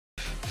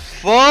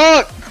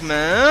fuck,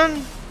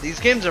 man? These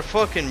games are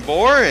fucking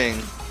boring.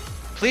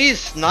 Please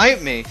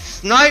snipe me.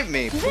 Snipe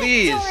me,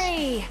 please.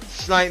 Victory!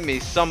 Snipe me,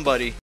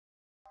 somebody.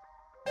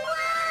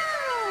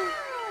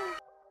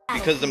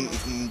 Because the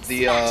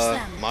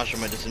Masha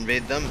might just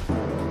invade them.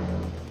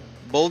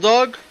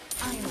 Bulldog?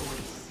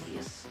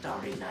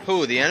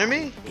 Who, the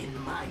enemy?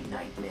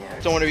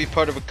 Don't want to be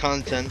part of a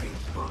content.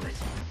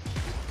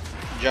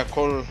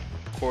 Jackal, of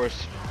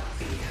course.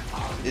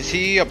 Is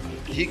he a...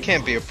 He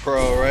can't be a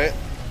pro, right?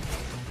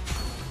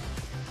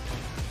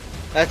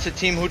 That's a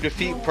team who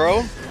defeat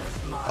pro?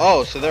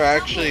 Oh, so they're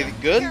actually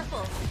good?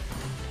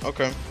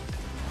 Okay.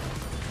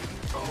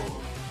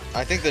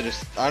 I think they're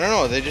just... I don't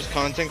know, are they just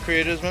content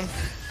creators, man?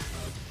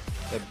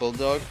 That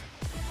Bulldog?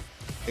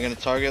 They're gonna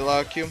target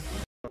lock you?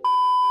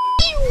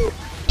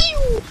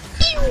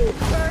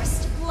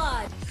 First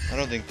blood. I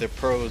don't think they're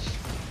pros.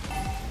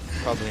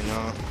 Probably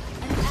not.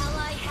 An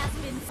ally has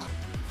been.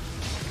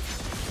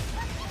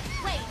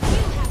 Wait,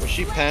 you have Was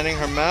she panning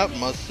her map?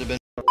 Must have been.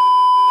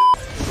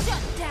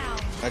 shut down.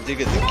 I did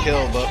get the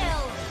kill, but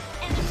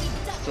Enemy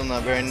still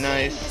not very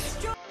nice.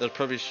 That's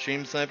probably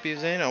stream snipe you,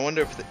 Zane. I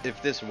wonder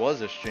if this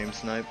was a stream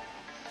snipe.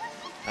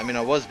 I mean,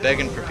 I was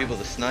begging for people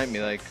to snipe me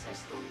like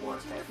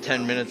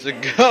 10 minutes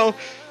ago,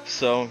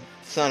 so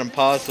it's not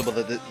impossible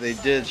that they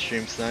did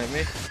stream snipe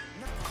me.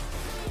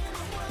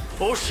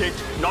 Oh shit,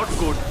 not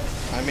good.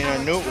 I mean, I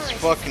knew it was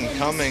fucking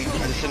coming.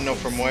 I just didn't know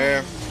from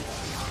where.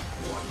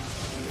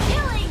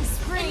 killing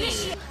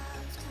spree.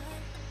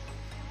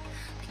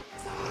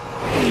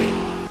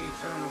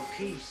 Eternal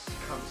peace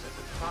comes at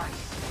a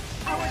price.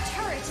 Our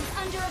turret is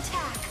under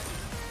attack.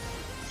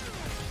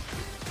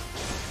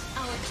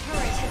 Our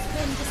turret has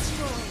been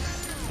destroyed.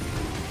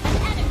 An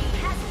enemy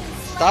has been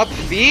slain. Stop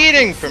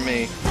feeding for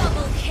me.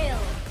 Double kill.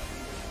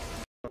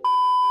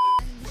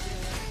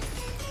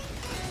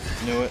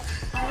 Knew it.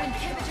 Our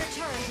inhibitor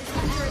turret is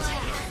under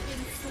attack.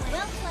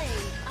 Well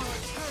played. Our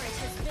turret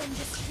has been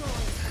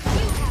destroyed.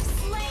 You have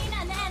slain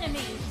an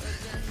enemy.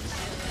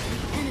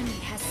 Enemy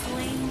has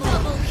slain.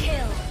 Double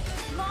kill.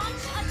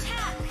 Launch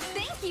attack.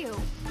 Thank you.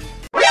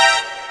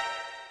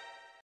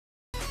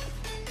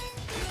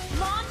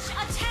 Launch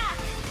attack.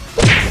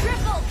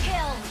 Triple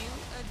kill.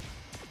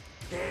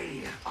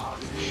 They are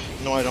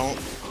living. No, I don't.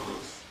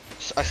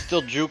 I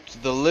still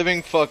juked the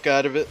living fuck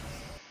out of it.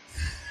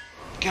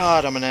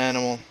 God, I'm an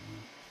animal.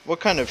 What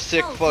kind of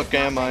sick fuck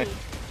am I?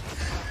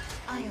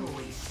 I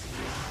always see.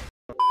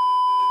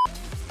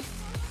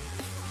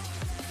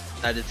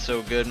 I did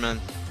so good, man.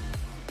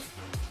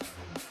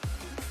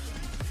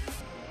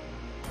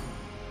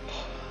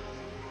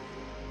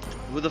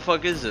 Who the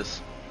fuck is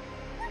this?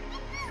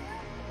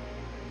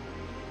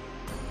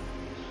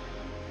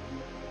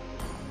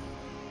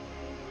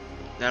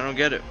 I don't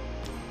get it.